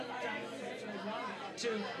2,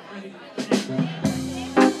 ready.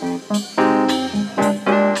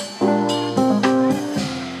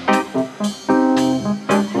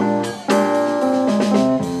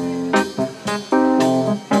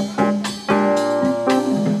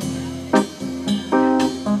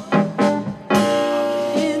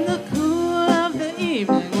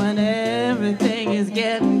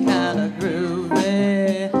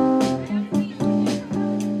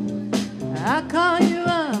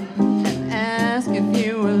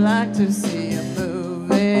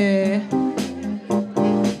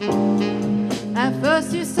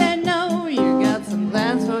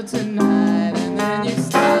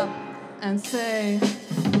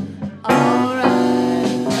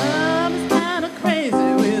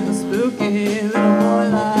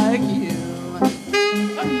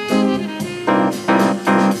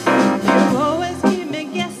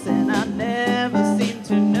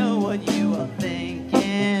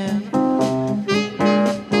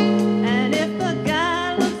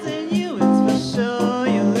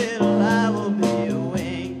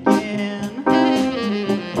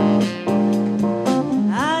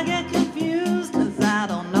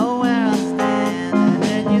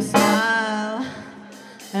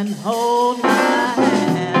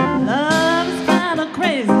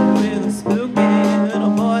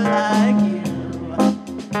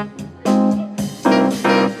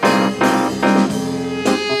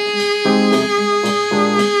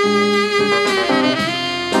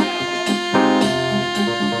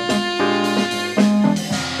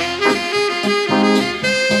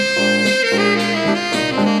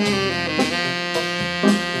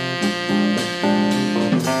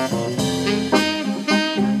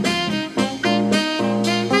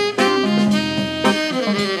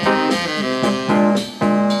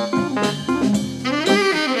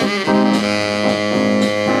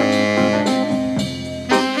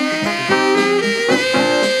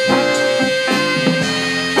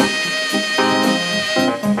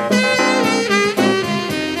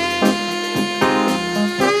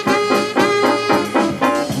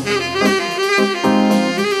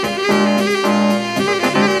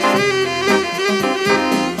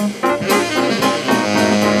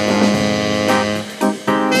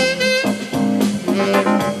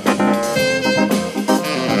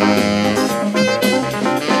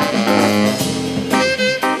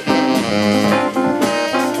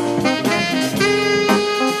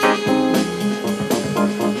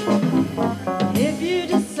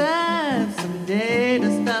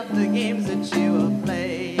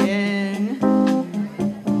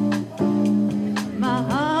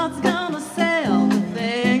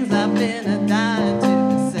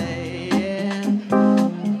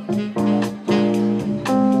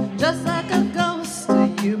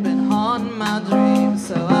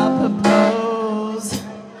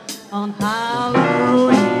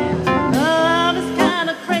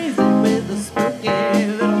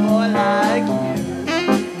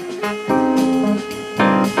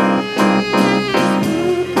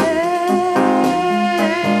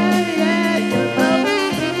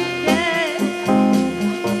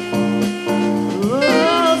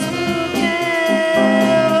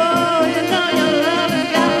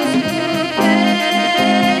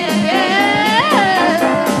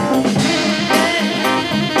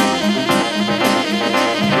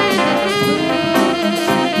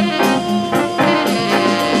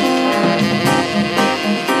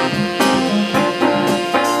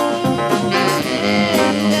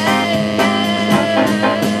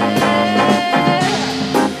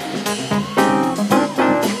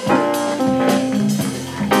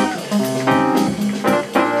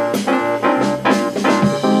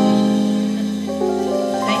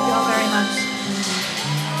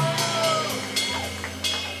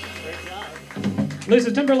 Lisa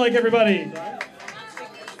Timberlake, everybody. The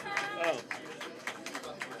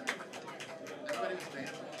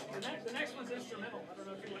next one's instrumental. I don't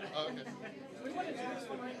know if you want to. Okay. We want to do this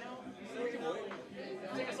one right now.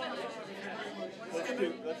 Take us on. Let's do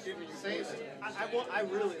it. I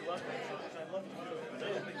really love that song. I love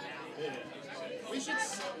it.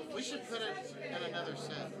 We should put it in another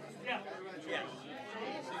set. Yeah.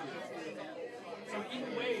 So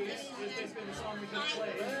Eating Waves is basically the song we just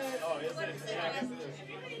played. Oh, is it? Yeah, I guess it is.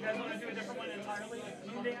 You guys want to do a different one entirely?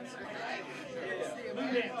 Moon Dance? Yeah.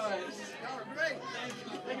 Moon Dance. Great.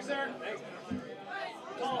 Thank you, sir.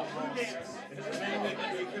 Paul, Moon Dance.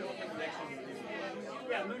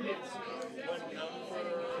 Yeah, Moon Dance.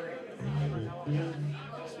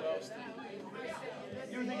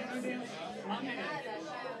 You were thinking Moon Dance? Okay.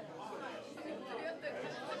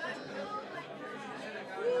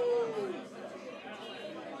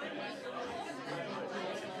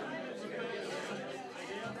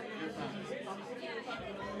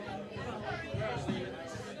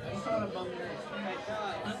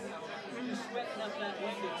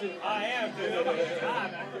 I am.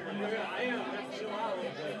 I am. Chill out.